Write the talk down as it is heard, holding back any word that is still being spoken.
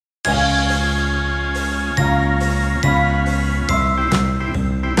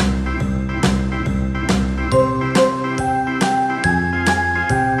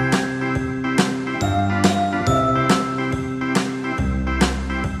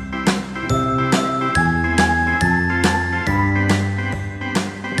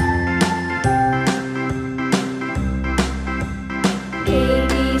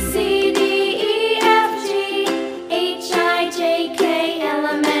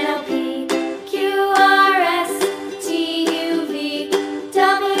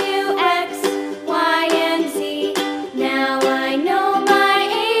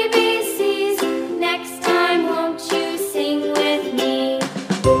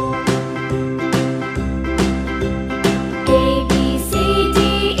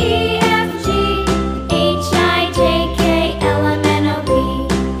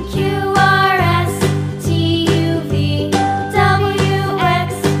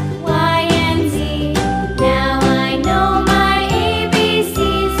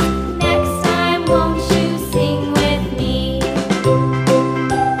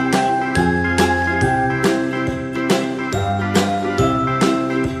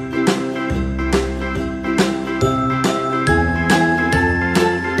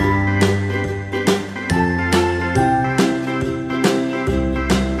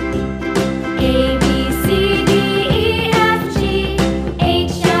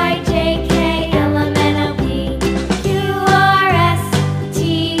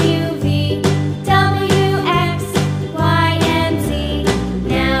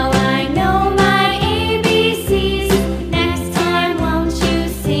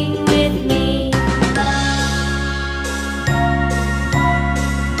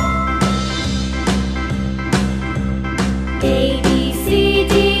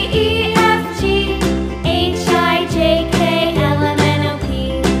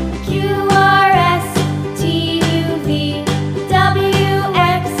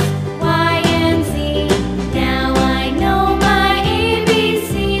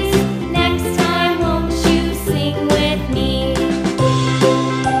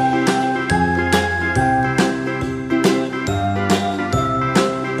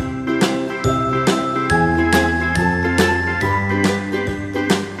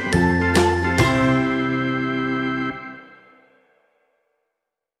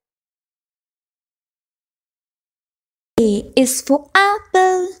is for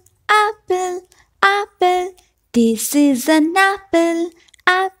apple, apple, apple. This is an apple,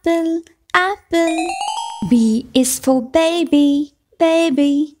 apple, apple. B is for baby,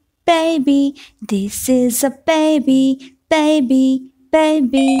 baby, baby. This is a baby, baby,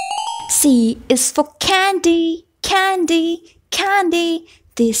 baby. C is for candy, candy, candy.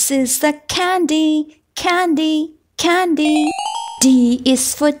 This is the candy, candy, candy. D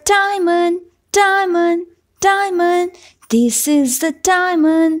is for diamond, diamond, diamond. This is the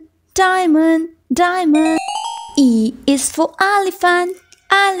diamond, diamond, diamond. E is for elephant,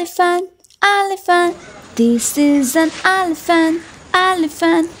 elephant, elephant. This is an elephant,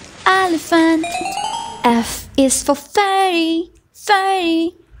 elephant, elephant. F is for fairy,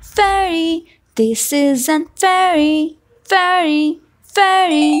 fairy, fairy. This is an fairy, fairy,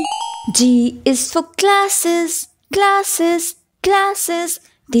 fairy. G is for glasses, glasses, glasses.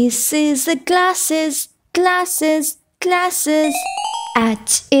 This is the glasses, glasses, glasses.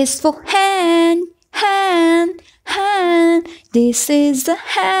 H is for hand, hand, hand. This is the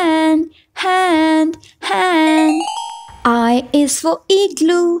hand, hand, hand. I is for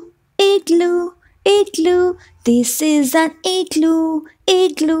igloo, igloo, igloo. This is an igloo,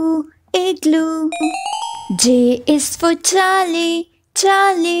 igloo, igloo. J is for jolly,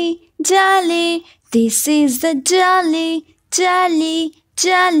 jolly, jolly. This is the jolly, jolly,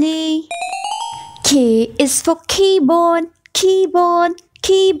 jolly. K is for keyboard, keyboard,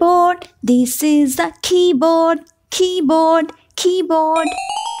 keyboard. This is the keyboard, keyboard, keyboard.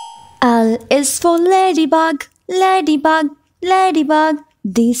 L is for ladybug, ladybug, ladybug.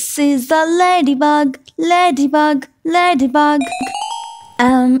 This is the ladybug, ladybug, ladybug.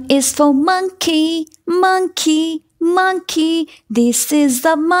 M is for monkey, monkey, monkey. This is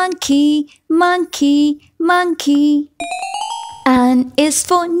the monkey, monkey, monkey. N is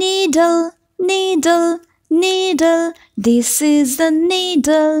for needle, needle, needle. This is the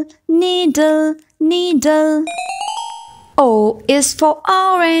needle, needle, needle. O is for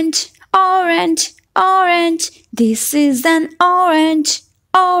orange, orange, orange. This is an orange,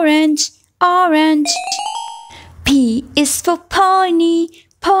 orange, orange. P is for pony,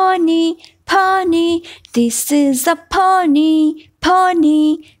 pony, pony. This is a pony,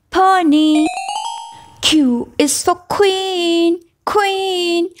 pony, pony. Q is for queen,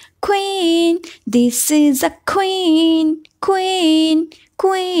 queen, queen. This is a queen, queen,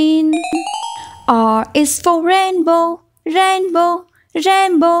 queen. R is for rainbow, rainbow,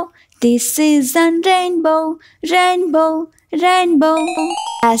 rainbow. This is a rainbow, rainbow, rainbow.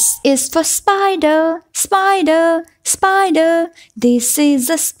 S is for spider, spider, spider. This is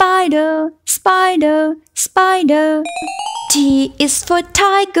a spider, spider, spider. T is for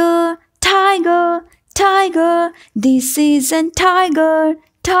tiger, tiger, tiger. This is a tiger,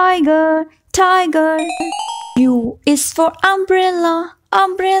 tiger, tiger. U is for umbrella,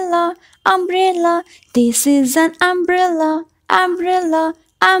 umbrella, umbrella. This is an umbrella, umbrella,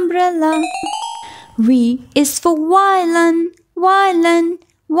 umbrella. V is for violin, violin,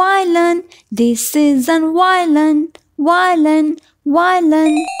 violin. This is an violin, violin,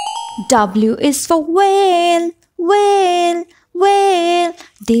 violin. W is for whale, whale, whale.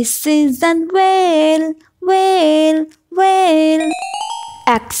 This is an whale, whale, whale.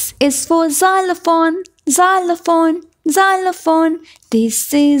 X is for xylophone, xylophone, xylophone.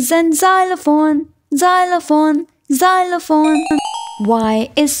 This is an xylophone, xylophone, xylophone. Y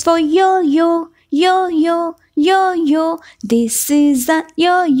is for yo-yo, yo-yo, yo-yo. This is a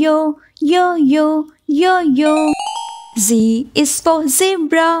yo-yo, yo-yo, yo-yo. Z is for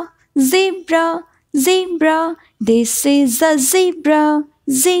zebra, zebra, zebra. This is a zebra,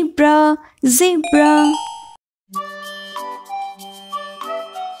 zebra, zebra.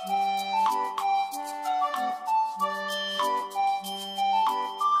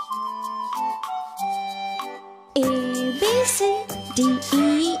 A, B, C, D,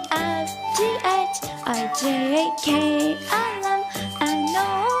 E, F, G, H, I, J, K, L, M, N, O,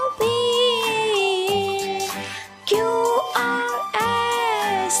 P, Q, R,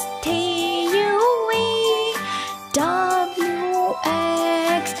 S, T, U, V, W,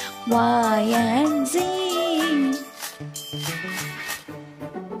 X, Y, and Z.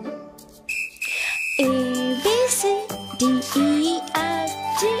 A, B, C, D, E, F,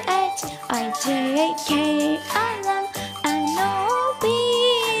 G, H, I, J, K, L, M, N, O, P,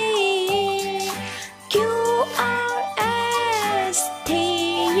 Q, R, S, T,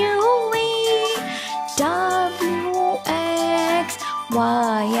 U, V, W, X,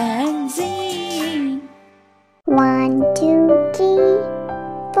 Y, and Z. 1, 2, 3,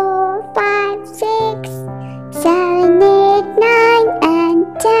 4, 5, 6, 7, 8, 9, and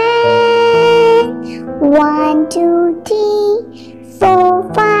 10. 1, 2, 3.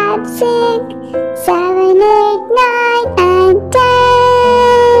 4, 5, 6, 7, 8, 9, and 10.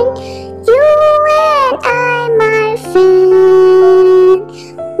 You and I, my friend,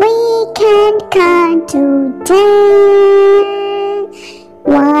 we can count to 10.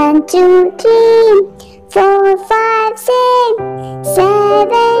 1, 2, 3, 4, 5, 6,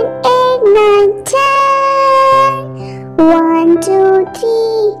 7, 8, 9, 10. 1, 2, 3,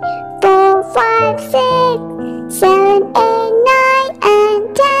 4, 5, 6, 7, 8, 9, and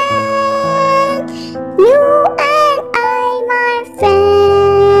 10. You and I, my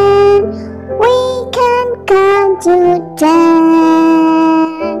friend, we can count to 10.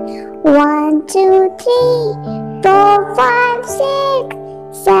 1, 2, 3, 4, 5, 6,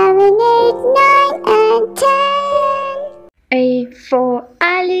 7, 8, 9, and 10. A for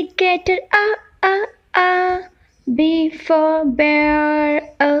alligator, B for bear,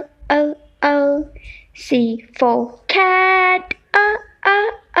 C for cat,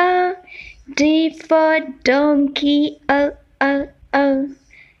 D for donkey,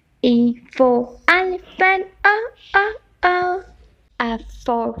 E for elephant, F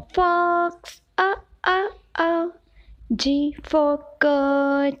for fox, G for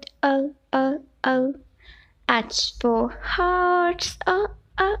goat, H for horse,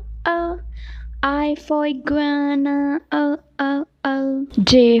 I for iguana,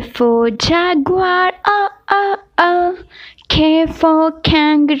 J for jaguar, K for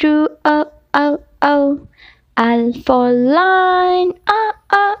kangaroo, L for lion,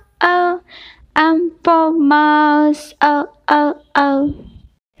 M for mouse,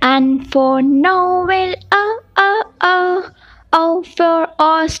 N for novel, O for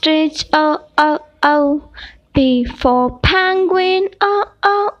ostrich, P for penguin,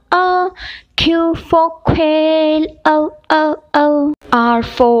 Q for quail, R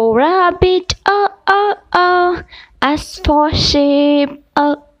for rabbit, S for sheep,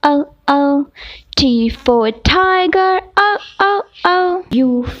 T for tiger,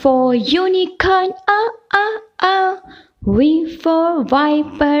 U for unicorn, V for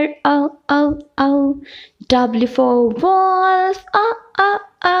viper, W for wolf,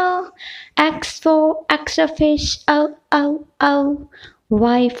 X for extrafish,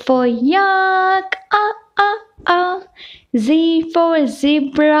 Y for yak, Z for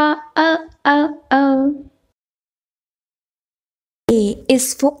zebra, A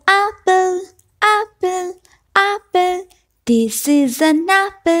is for apple, apple, apple. This is an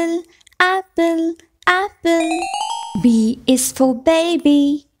apple, apple, apple. B is for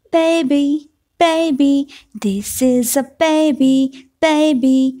baby, baby, baby. This is a baby,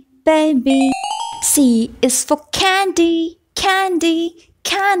 baby, baby. C is for candy, candy,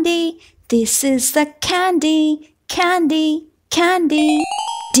 candy. This is a candy, candy, candy.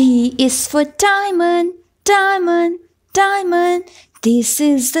 D is for diamond, diamond, diamond. This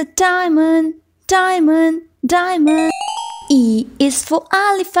is the diamond, diamond, diamond. E is for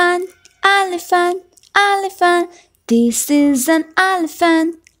elephant, elephant, elephant. This is an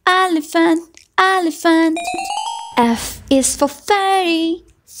elephant, elephant, elephant. F is for fairy,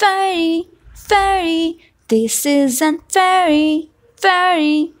 fairy, fairy. This is an fairy,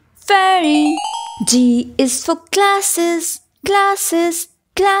 fairy, fairy. G is for glasses, glasses,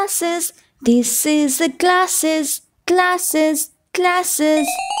 glasses. This is a glasses, glasses, glasses.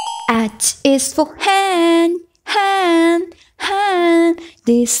 H is for hand, hand, hand.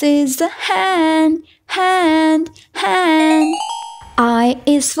 This is the hand, hand, hand. I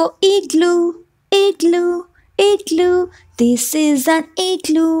is for igloo, igloo, igloo. This is an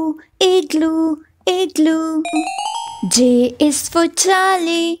igloo, igloo, igloo. J is for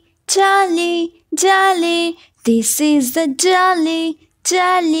jolly, jolly, jolly. This is the jolly,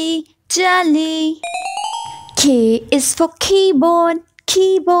 jolly, jolly. K is for keyboard,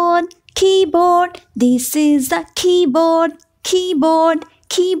 keyboard, keyboard. This is the keyboard, keyboard,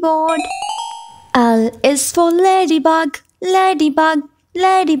 keyboard. L is for ladybug, ladybug,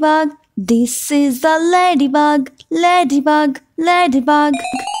 ladybug. This is the ladybug, ladybug, ladybug.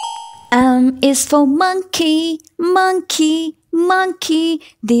 M is for monkey, monkey, monkey.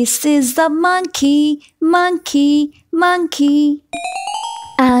 This is the monkey, monkey, monkey.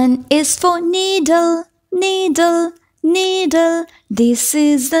 N is for needle, needle, needle. This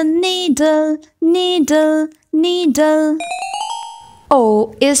is the needle, needle, needle.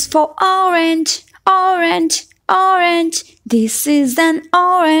 O is for orange, orange, orange. This is an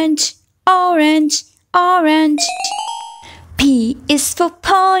orange, orange, orange. P is for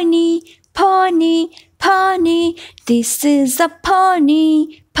pony, pony, pony. This is a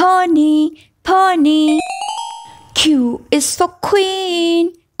pony, pony, pony. Q is for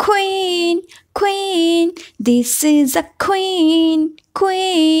queen, queen, queen. This is a queen,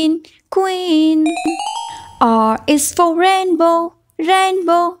 queen, queen. R is for rainbow,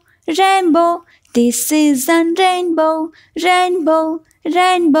 rainbow, rainbow. This is a rainbow, rainbow,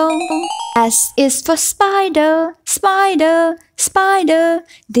 rainbow. S is for spider, spider, spider.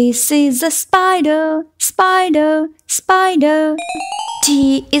 This is a spider, spider, spider.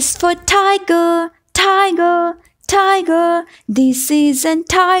 T is for tiger, tiger, tiger. This is a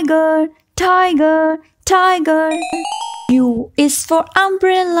tiger, tiger, tiger. U is for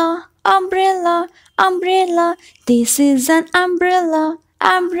umbrella, umbrella, umbrella. This is an umbrella,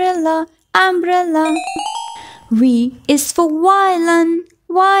 umbrella, umbrella. V is for violin,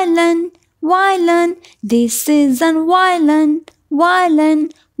 violin, violin. This is an violin, violin,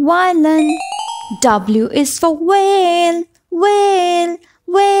 violin. W is for whale, whale,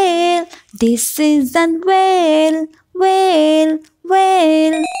 whale. This is an whale, whale,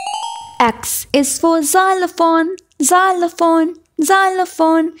 whale. X is for xylophone, xylophone,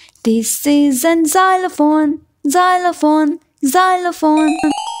 xylophone. This is an xylophone, xylophone, xylophone.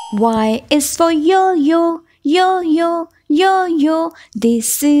 Y is for yo-yo, yo-yo, yo-yo.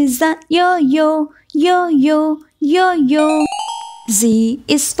 This is a yo-yo, yo-yo, yo-yo. Z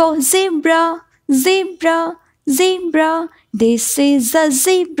is for zebra, zebra, zebra. This is a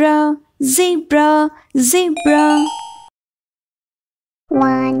zebra, zebra, zebra.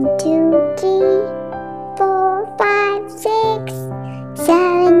 1, 2, 3, 4, 5, 6,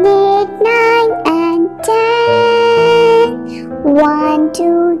 7, 8, 9, and 10. 1,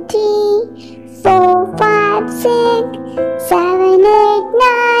 2, 3, 4, 5, 6, 7, 8,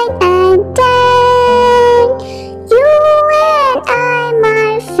 9, and 10. You and I,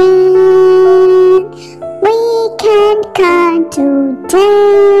 my friend, we can count to 10.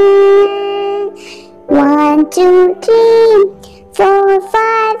 1, 2, 3, 4,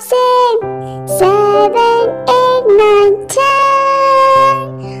 5, 6, 7, 8, 9, 10.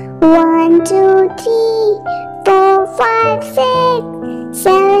 1, 2, 3, 4, 5, 6,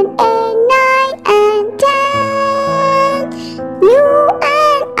 7, 8, 9, and 10. You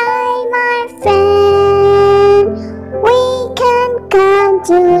and I, my friend, we can count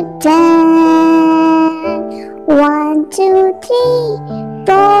to 10. 1, 2, 3,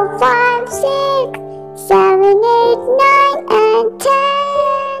 4, 5, 6, 7, 8, 9, and 10.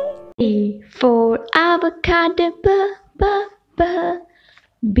 A for avocado, b, b, b.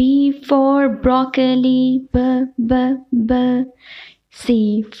 B for broccoli, b, b, b.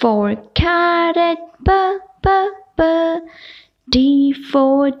 C for carrot, b, b, b. D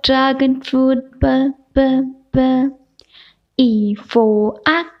for dragon fruit, b, b, b. E for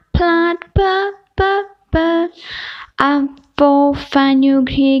eggplant, b, b, b. F for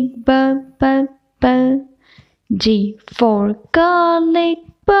fenugreek, b, b, b. G for garlic,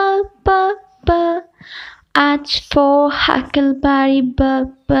 b, b, b. H for huckleberry, b,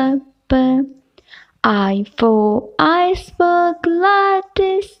 b, b. I for iceberg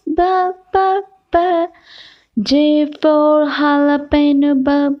lettuce, b, b, b. J for jalapeno, b,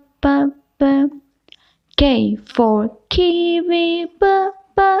 b, b. K for kiwi, b,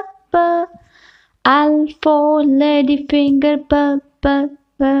 b, b. L for ladyfinger, b, b,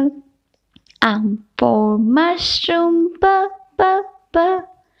 b. M for mushroom, b, b, b.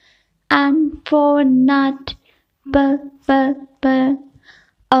 N for nut, b, b, b.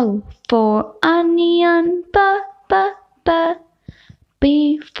 O for onion, b, b, b.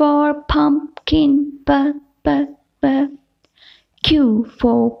 P for pumpkin, b, b, b. Q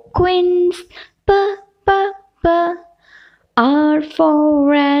for quince, b, b, b. R for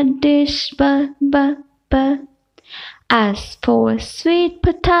radish, b, b, b. S for sweet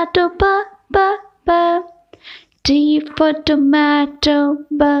potato, b, b, b. T for tomato,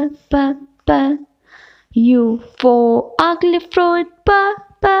 b, b, b. U for ugly fruit, b,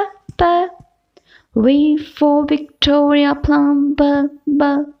 b, b. V for Victoria plum, b, b,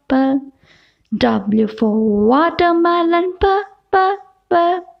 b. W for watermelon, b, b,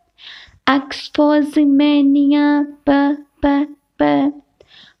 b. X for Zinnia, b, b, b.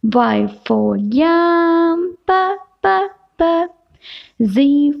 Y for yam, b, b, b.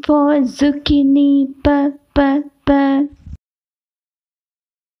 Z for zucchini, b, b, b.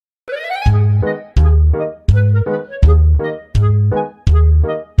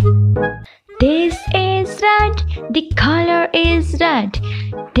 This is red, the color is red.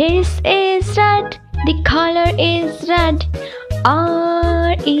 This is red, the color is red.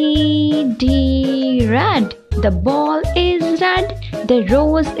 R-E-D, red. The ball is red, the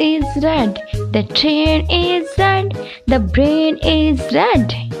rose is red. The train is red, the brain is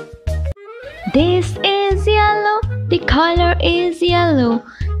red. This is yellow, the color is yellow.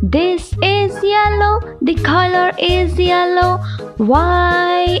 This is yellow, the color is yellow.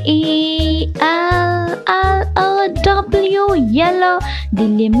 Y-E-L-L-O-W, yellow. The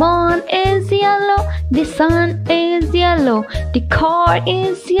lemon is yellow, the sun is yellow, the car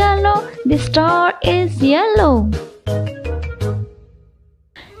is yellow, the star is yellow.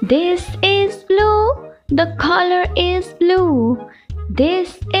 This is blue, the color is blue.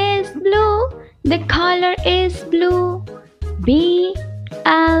 This is blue, the color is blue. B-L-U-E,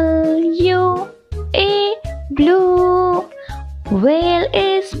 blue. Whale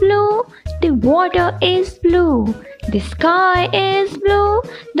is blue, the water is blue, the sky is blue,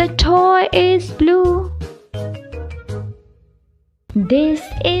 the toy is blue. This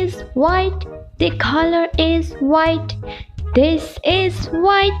is white, the color is white. This is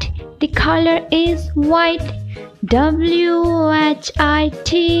white, the color is white. W-H-I-T-E,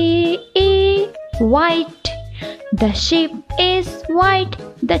 white. The sheep is white,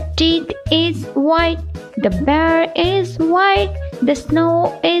 the teeth is white, the bear is white, the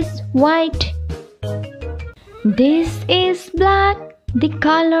snow is white. This is black, the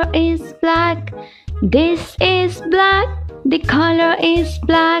color is black. This is black, the color is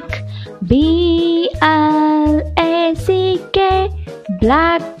black. B-L-A-C-K,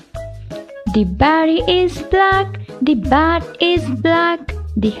 black. The berry is black, the bat is black,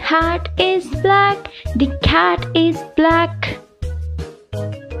 the hat is black, the cat is black.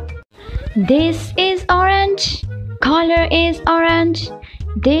 This is orange, color is orange.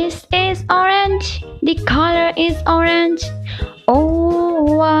 This is orange, the color is orange. O-R-A-N-G-E,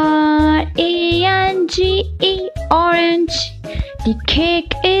 orange. The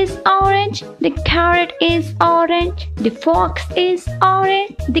cake is orange, the carrot is orange, the fox is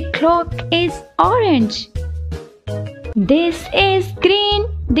orange, the clock is orange. This is green,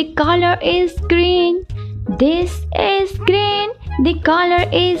 the color is green. This is green, the color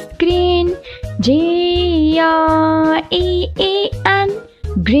is green. G-R-E-E-N,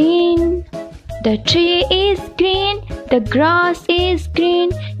 green. The tree is green, the grass is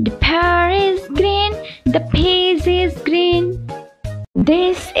green, the pear is green, the peas is green.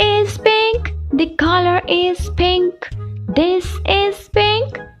 This is pink, the color is pink. This is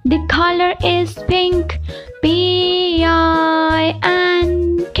pink, the color is pink. P-I-N-K,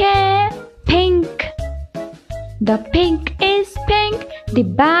 pink. The pink is pink, the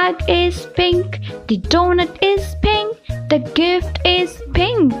bag is pink, the donut is pink, the gift is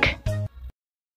pink.